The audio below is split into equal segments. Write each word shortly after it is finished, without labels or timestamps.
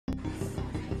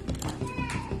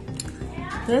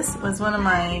This was one of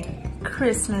my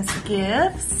Christmas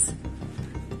gifts.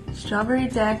 Strawberry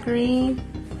daiquiri.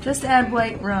 Just add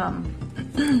white rum.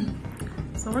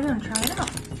 So we're gonna try it out.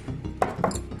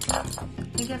 I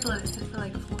think I have to let it sit for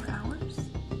like 4 hours.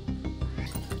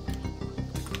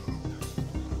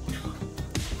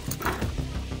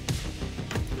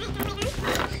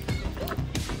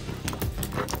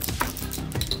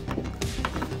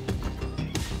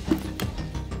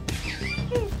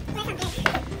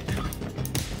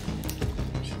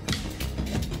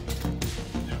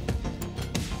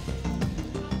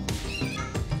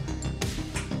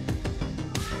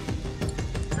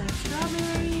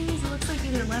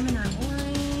 Either lemon or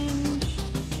orange.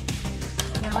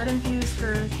 Yeah, let infuse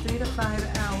for 3 to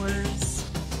 5 hours.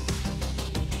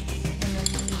 And then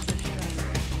use the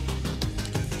strainer.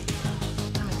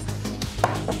 I'm excited.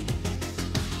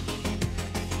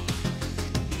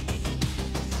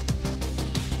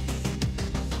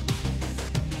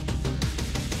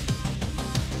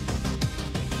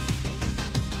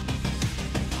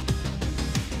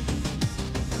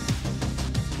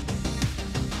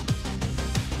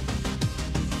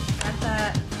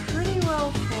 That pretty well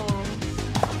full.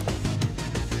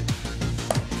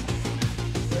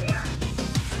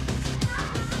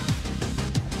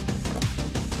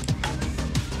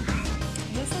 I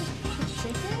guess I should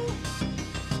shake it.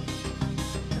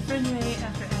 Refrigerate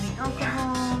after adding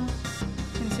alcohol.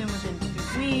 Consume within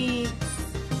 2 weeks.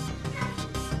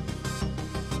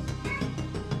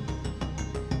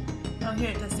 Oh,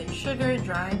 here it does say sugar,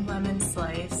 dried lemon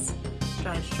slice,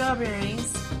 dried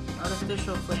strawberries,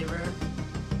 artificial flavor,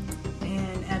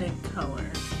 and added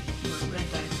color. Red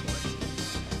dye torch.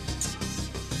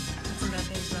 That's some bad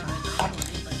things about red dye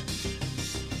torch, but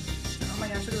oh my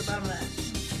gosh, look at the bottom of that.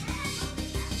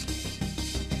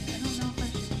 I don't know if I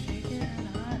should shake it or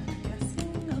not. I'm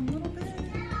guessing a little bit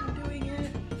for doing it.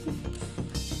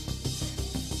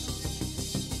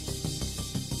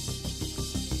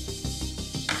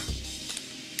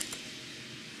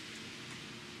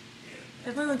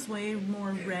 Definitely looks way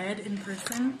more red in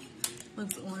person.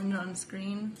 Looks orange on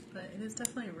screen, but it is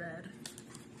definitely red.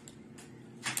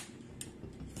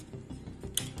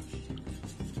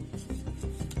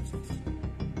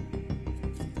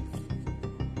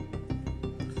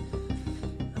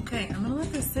 Okay, I'm gonna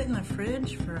let this sit in the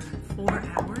fridge for 4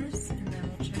 hours and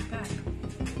then we'll check back.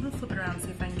 I'm gonna flip it around and see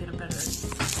if I can get a better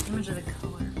image of the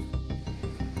color.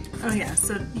 Oh yeah,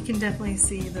 so you can definitely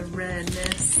see the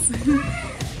redness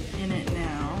in it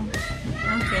now.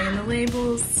 Okay, and the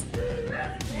labels,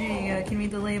 there you go, you can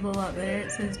read the label up there.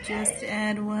 It says just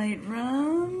add white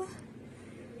rum.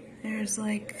 There's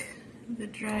like the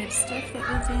dried stuff that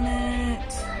was in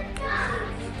it.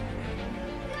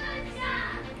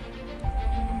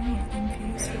 Alright,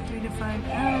 infuse for 3 to 5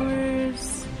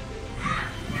 hours.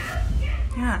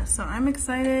 Yeah, so I'm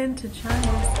excited to try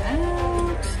this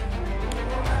out.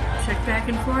 Check back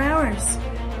in 4 hours.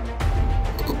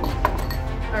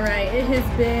 Alright, it has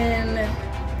been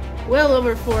well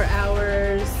over 4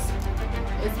 hours.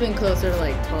 It's been closer to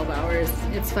like 12 hours.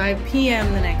 It's 5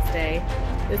 p.m. the next day.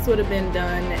 This would have been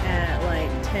done at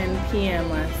like 10 p.m.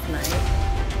 last night.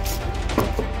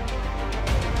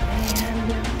 And I'm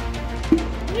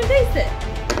gonna taste it.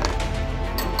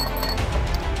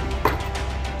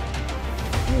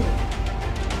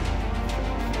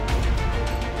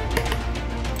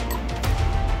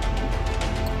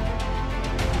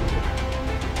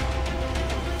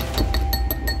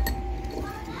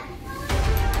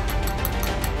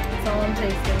 That's all I'm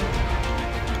tasting.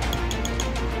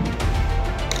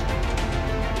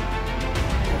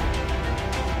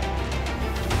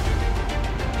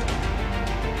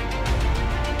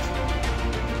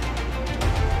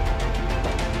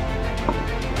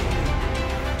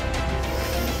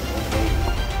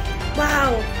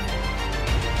 Wow!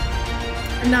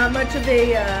 I'm not much of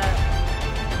a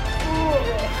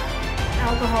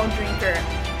alcohol drinker.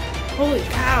 Holy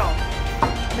cow!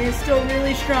 I mean, it's still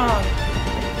really strong.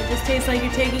 It just tastes like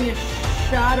you're taking a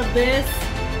shot of this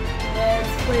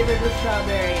that's flavored with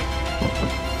strawberry.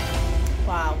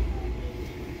 Wow.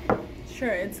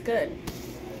 Sure, it's good.